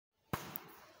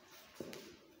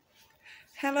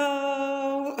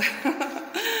Hello.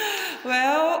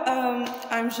 Well,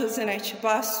 I'm Josenete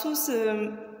Bastos.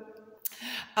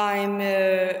 I'm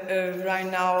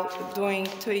right now doing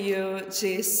to you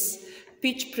this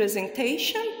pitch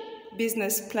presentation,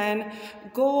 business plan,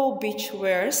 Go Beach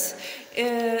Wears.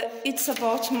 It's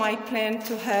about my plan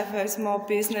to have a small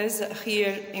business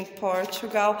here in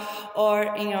Portugal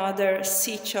or in other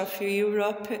city of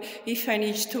Europe if I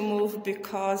need to move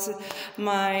because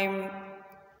my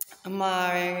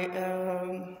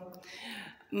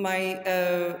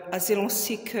asylum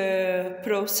seeker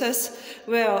process.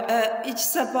 Well,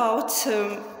 it's about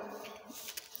a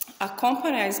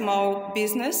company, a small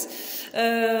business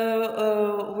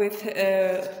with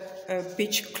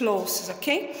beach clothes,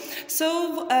 okay?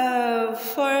 So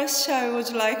first I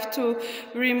would like to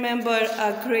remember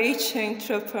a great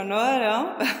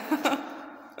entrepreneur,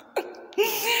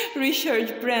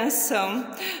 Richard Branson,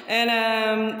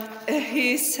 and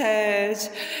he said,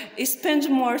 spend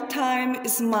more time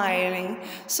smiling.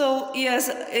 So yes,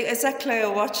 exactly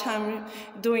what I'm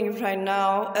doing right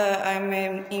now. I'm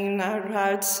in a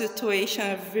hard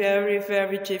situation, a very,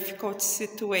 very difficult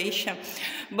situation,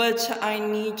 but I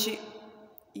need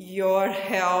your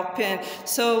help. And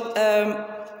so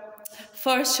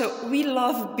first, we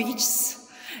love beaches.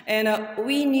 And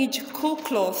we need cool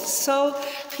clothes. So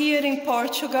here in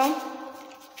Portugal,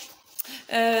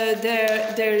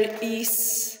 there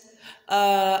is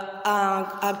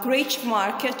a great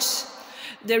market.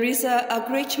 There is a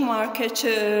great market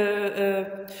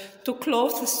to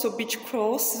clothes, to beach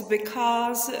clothes,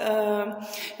 because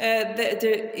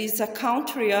there is a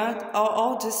country,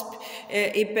 all this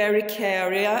Iberic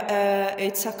area.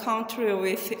 It's a country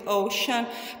with ocean.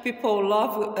 People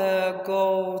love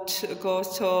go to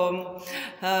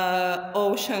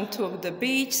ocean, to the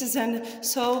beaches, and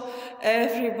so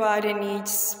everybody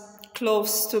needs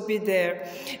clothes to be there.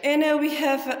 And we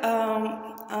have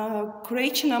a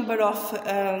great number of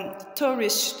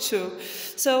tourists too.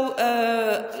 So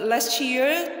last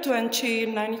year,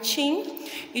 2019,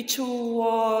 it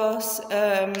was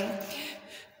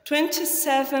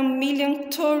 27 million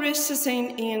tourists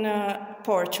in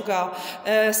Portugal,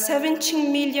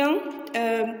 17 million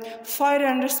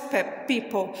foreigners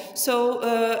people, so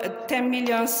 10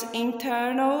 million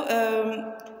internal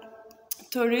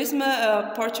tourism,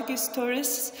 Portuguese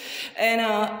tourists, and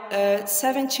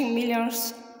 17 million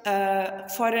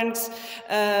foreign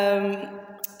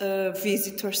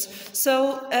visitors.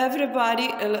 So everybody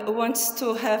wants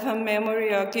to have a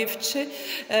memory or gift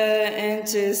in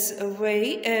this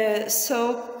way.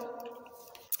 So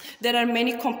there are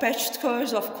many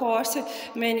competitors, of course,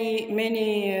 many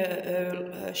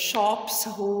shops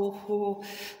who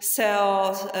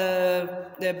sell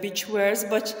the beach wears,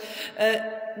 but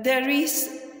there is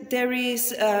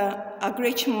a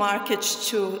great market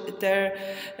too. There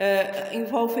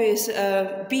involves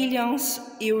billions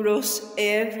euros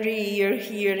every year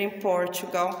here in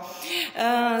Portugal.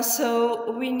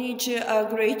 So we need a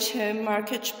great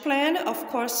market plan, of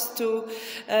course, to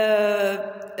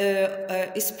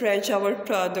spread our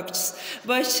products.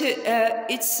 But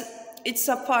it's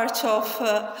a part of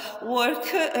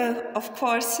work, of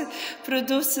course,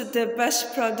 produce the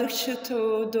best product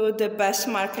to do the best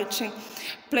marketing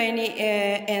planning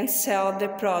and sell the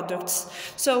products.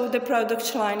 So the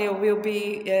product line will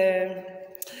be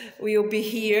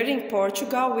here in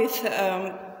Portugal with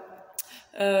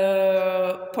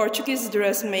Portuguese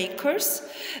dressmakers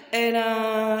and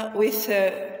with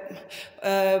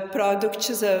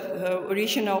products,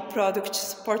 original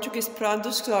products, Portuguese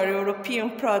products or European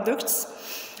products.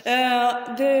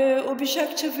 The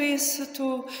objective is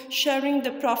to sharing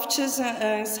the profits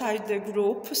inside the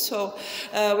group. So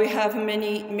we have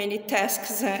many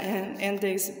tasks and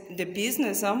the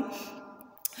business.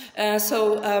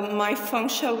 So my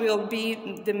function will be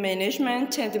the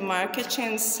management and the marketing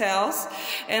and sales,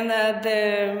 and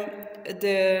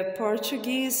the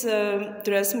Portuguese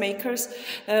dressmakers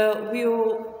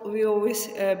will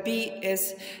be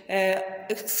as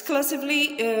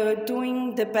exclusively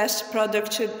doing the best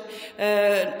product in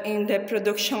the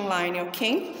production line,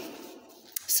 okay?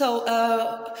 So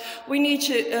we need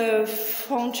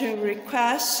funding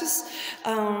requests.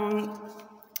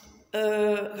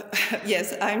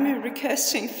 Yes, I'm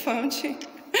requesting funding,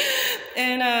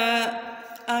 and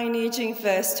I need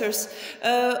investors.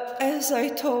 As I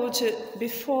told you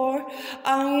before,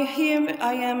 I am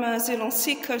an asylum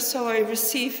seeker, so I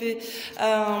receive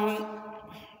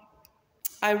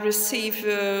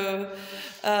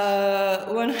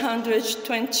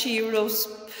 120 euros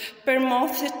per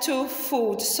month to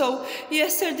food. So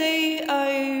yesterday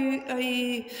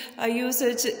I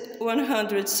used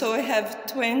 100, so I have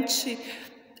 20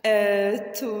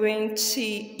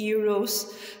 20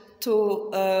 euros to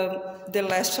the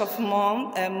last of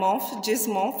this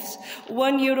month,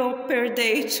 1 euro per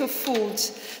day to food.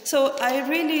 So I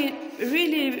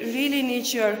really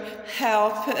need your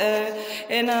help,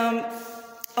 and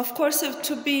of course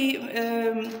to be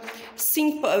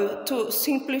simple, to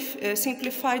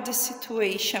simplify the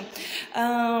situation.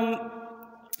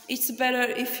 It's better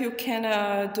if you can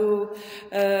do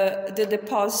the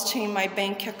deposit in my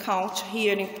bank account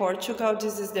here in Portugal.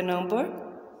 This is the number.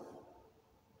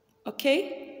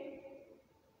 Okay?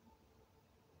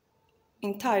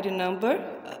 Entire number.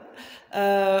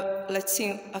 Let's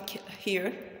see, okay,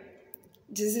 here.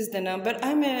 This is the number.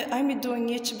 I'm doing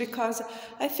it because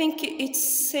I think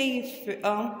it's safe.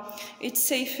 It's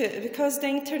safe because the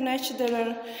internet, there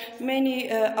are many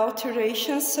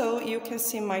alterations, so you can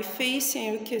see my face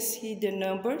and you can see the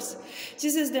numbers.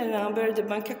 This is the number, the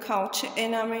bank account,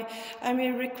 and I'm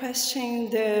requesting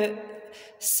the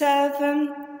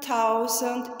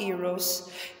 7,000 euros.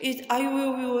 I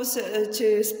will use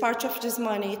this part of this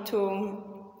money to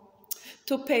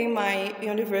pay my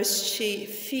university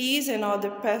fees and other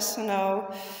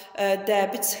personal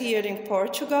debits here in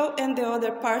Portugal, and the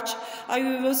other part I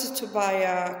will use to buy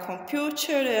a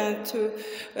computer and to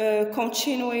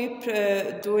continue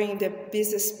doing the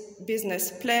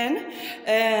business plan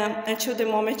until the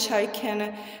moment I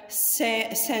can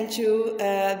send you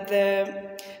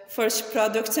the first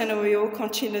products, and we will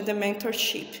continue the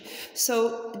mentorship.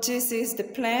 So this is the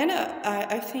plan.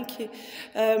 I think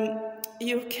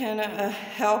you can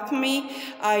help me.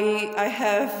 I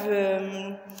have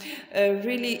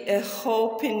really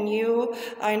hope in you.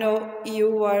 I know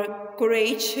you are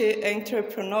great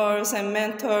entrepreneurs and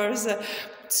mentors.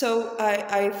 So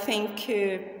I think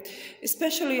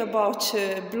especially about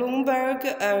Bloomberg,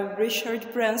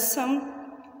 Richard Branson,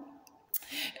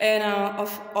 and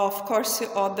of course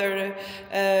other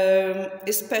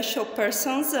special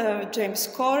persons, James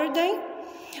Corden,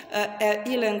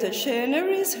 Ellen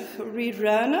DeGeneres,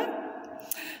 Rihanna,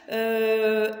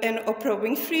 and Oprah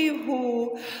Winfrey,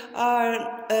 who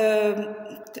are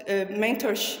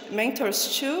mentors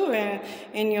too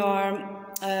in your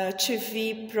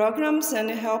TV programs,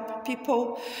 and help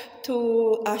people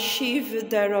to achieve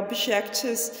their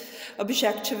objectives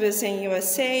in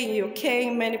USA, UK,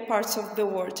 many parts of the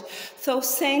world. So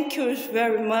thank you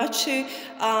very much.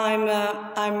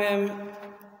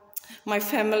 My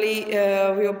family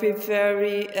will be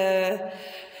very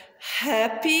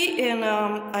happy, and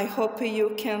I hope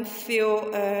you can feel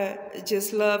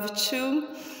this love too.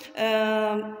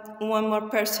 One more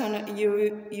person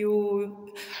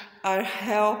you are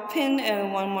helping,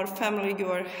 and one more family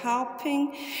you are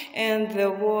helping, and the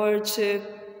world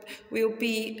will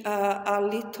be a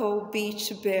little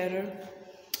bit better.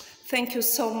 Thank you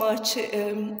so much.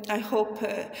 I hope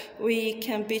we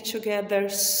can be together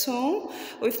soon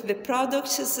with the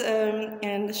products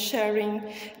and sharing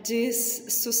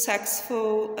this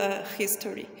successful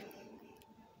history.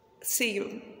 See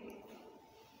you.